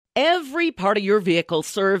Every part of your vehicle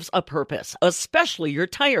serves a purpose, especially your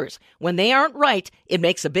tires. When they aren't right, it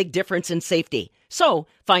makes a big difference in safety. So,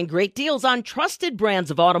 find great deals on trusted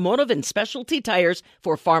brands of automotive and specialty tires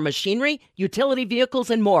for farm machinery, utility vehicles,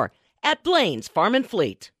 and more at Blaine's Farm and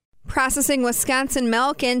Fleet. Processing Wisconsin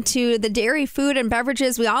milk into the dairy food and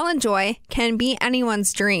beverages we all enjoy can be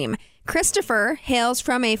anyone's dream. Christopher hails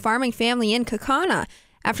from a farming family in Kaukauna.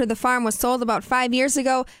 After the farm was sold about 5 years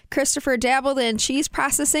ago, Christopher dabbled in cheese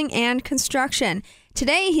processing and construction.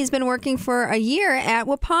 Today, he's been working for a year at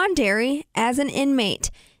Waupun Dairy as an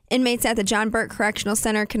inmate. Inmates at the John Burke Correctional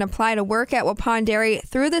Center can apply to work at Waupun Dairy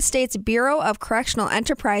through the state's Bureau of Correctional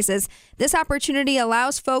Enterprises. This opportunity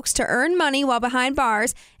allows folks to earn money while behind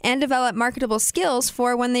bars and develop marketable skills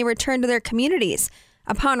for when they return to their communities.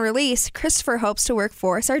 Upon release, Christopher hopes to work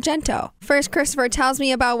for Sargento. First, Christopher tells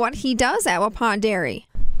me about what he does at Waupun Dairy.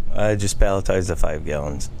 I just palletize the 5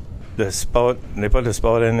 gallons. The spout, they put the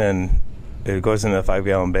spout in and it goes in a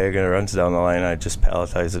 5-gallon bag and it runs down the line. I just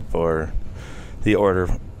palletize it for the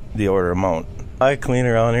order amount. I clean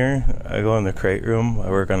around here. I go in the crate room. I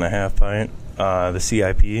work on the half pint, the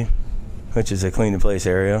CIP, which is a clean in place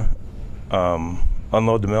area.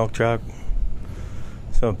 Unload the milk truck.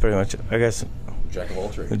 So pretty much, I guess, Jack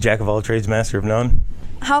of all trades, master of none.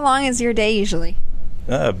 How long is your day usually?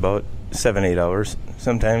 About 7-8 hours,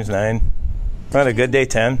 sometimes 9. On a good day,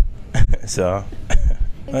 10. So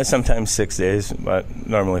sometimes 6 days, but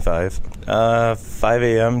normally 5. 5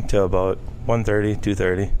 a.m. to about 1:30,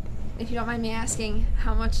 2:30. If you don't mind me asking,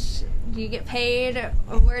 how much do you get paid?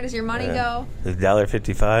 Where does your money go?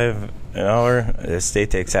 $1.55 an hour. The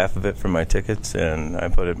state takes half of it from my tickets, and I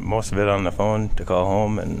put most of it on the phone to call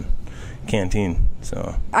home and canteen.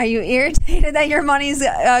 So, are you irritated that your money's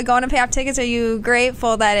going to pay off tickets? Are you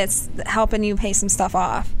grateful that it's helping you pay some stuff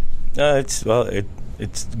off? It's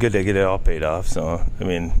good to get it all paid off. So, I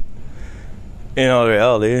mean, in all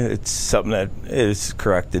reality, it's something that is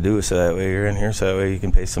correct to do. So that way you're in here, so that way you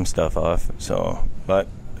can pay some stuff off. So, but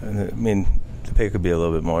I mean, the pay could be a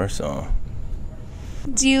little bit more. So,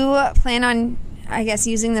 do you plan on, I guess,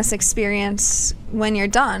 using this experience when you're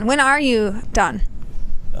done? When are you done?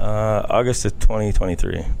 August of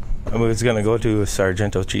 2023. I was going to go to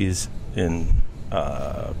Sargento Cheese in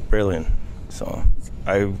Brilliant. So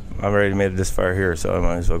I'm already made it this far here, so I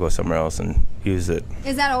might as well go somewhere else and use it.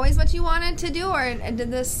 Is that always what you wanted to do, or did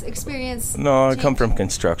this experience No, I come from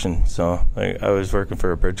construction, so I was working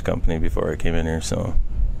for a bridge company before I came in here. So,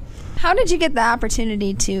 how did you get the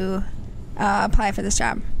opportunity to apply for this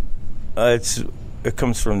job? It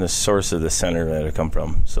comes from the source of the center that I come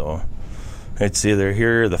from, so it's either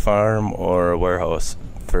here, the farm, or a warehouse.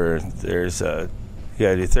 You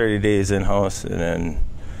gotta do 30 days in-house and then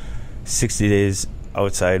 60 days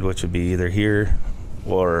outside, which would be either here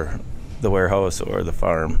or the warehouse or the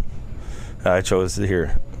farm. I chose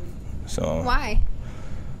here. So why?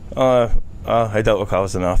 I dealt with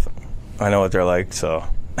cows enough. I know what they're like, so.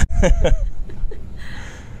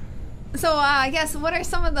 So I guess, what are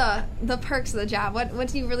some of the perks of the job? What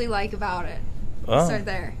do you really like about it? Well, start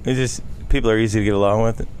there. People are easy to get along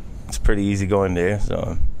with. It's a pretty easy going day,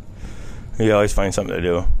 so you always find something to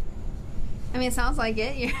do. I mean, it sounds like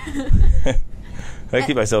it. I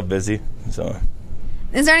keep myself busy. So,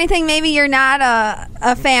 is there anything maybe you're not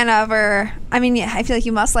a fan of, or I mean, I feel like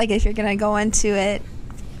you must like it if you're going to go into it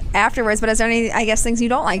afterwards. But is there any, I guess, things you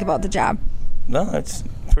don't like about the job? No, it's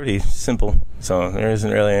pretty simple. So there isn't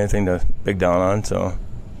really anything to big down on. So,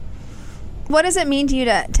 what does it mean to you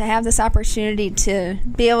to have this opportunity to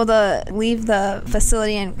be able to leave the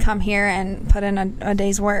facility and come here and put in a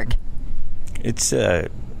day's work? It's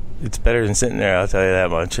better than sitting there, I'll tell you that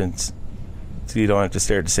much. You don't have to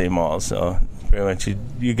stare at the same walls. So pretty much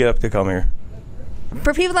you get up to come here.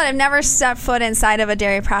 For people that have never stepped foot inside of a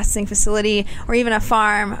dairy processing facility or even a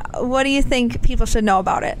farm, what do you think people should know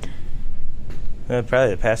about it?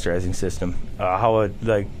 Probably the pasteurizing system. How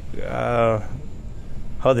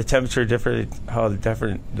the temperature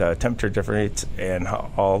differentiates, and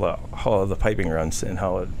how the piping runs and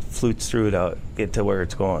how it flutes through to get to where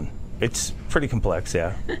it's going. It's pretty complex,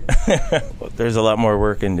 yeah. There's a lot more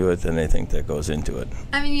work into it than they think that goes into it.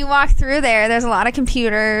 I mean, you walk through there's a lot of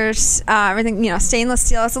computers, everything, stainless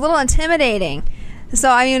steel. It's a little intimidating. So,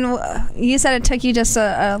 I mean, you said it took you just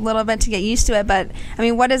a little bit to get used to it, but, I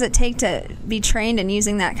mean, what does it take to be trained in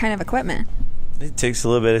using that kind of equipment? It takes a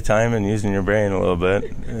little bit of time and using your brain a little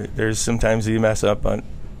bit. There's sometimes you mess up, but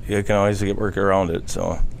you can always work around it.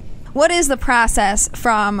 So, what is the process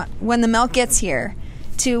from when the milk gets here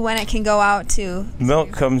to when it can go out to?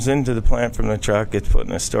 Milk comes into the plant from the truck, gets put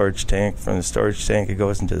in a storage tank. From the storage tank, it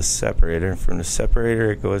goes into the separator. From the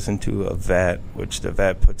separator, it goes into a vat, which the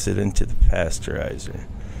vat puts it into the pasteurizer.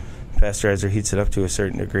 The pasteurizer heats it up to a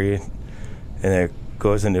certain degree, and it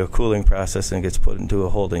goes into a cooling process and gets put into a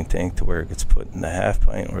holding tank to where it gets put in the half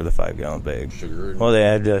pint or the 5-gallon bag. Sugar. Well, they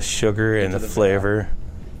add the sugar and the flavor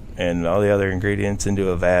and all the other ingredients into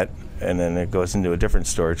a vat, and then it goes into a different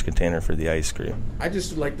storage container for the ice cream. I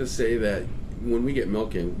just would like to say that when we get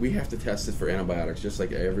milk in, we have to test it for antibiotics just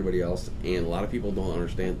like everybody else, and a lot of people don't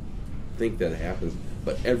think that it happens,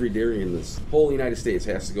 but every dairy in this whole United States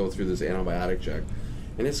has to go through this antibiotic check,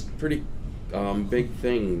 and it's pretty big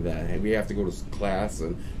thing that we have to go to class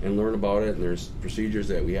and learn about it, and there's procedures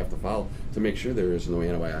that we have to follow to make sure there is no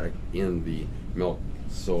antibiotic in the milk,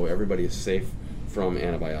 so everybody is safe from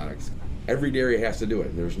antibiotics. Every dairy has to do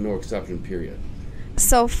it. There's no exception, period.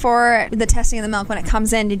 So for the testing of the milk when it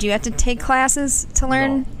comes in, did you have to take classes to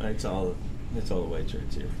learn? No, it's all the white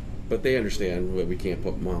shirts here. But they understand that we can't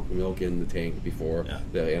put milk in the tank before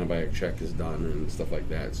the antibiotic check is done and stuff like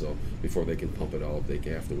that. So before they can pump it out, they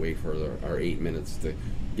have to wait for our 8 minutes to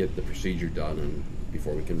get the procedure done and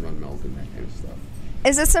before we can run milk and that kind of stuff.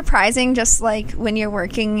 Is it surprising, just like when you're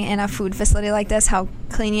working in a food facility like this, how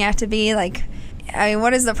clean you have to be? Like, I mean,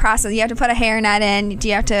 what is the process? You have to put a hairnet in. Do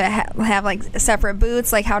you have to have like separate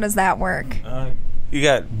boots? Like, how does that work? You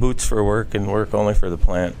got boots for work and work only for the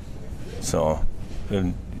plant. So,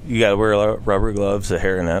 and you got to wear rubber gloves, a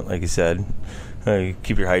hairnet, like you said. You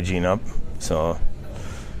keep your hygiene up. So,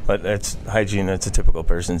 but that's hygiene. That's a typical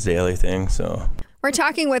person's daily thing. So. We're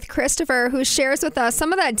talking with Christopher, who shares with us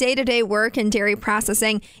some of that day-to-day work in dairy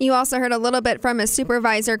processing. You also heard a little bit from his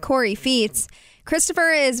supervisor, Corey Feets. Christopher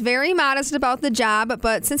is very modest about the job,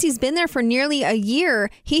 but since he's been there for nearly a year,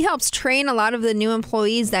 he helps train a lot of the new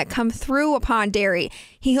employees that come through Upon Dairy.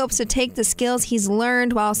 He hopes to take the skills he's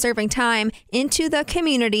learned while serving time into the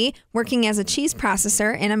community, working as a cheese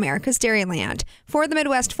processor in America's Dairyland. For the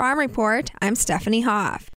Midwest Farm Report, I'm Stephanie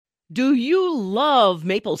Hoff. Do you love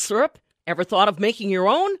maple syrup? Ever thought of making your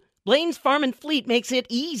own? Blaine's Farm and Fleet makes it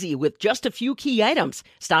easy with just a few key items.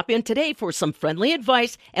 Stop in today for some friendly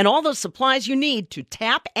advice and all the supplies you need to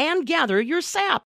tap and gather your sap.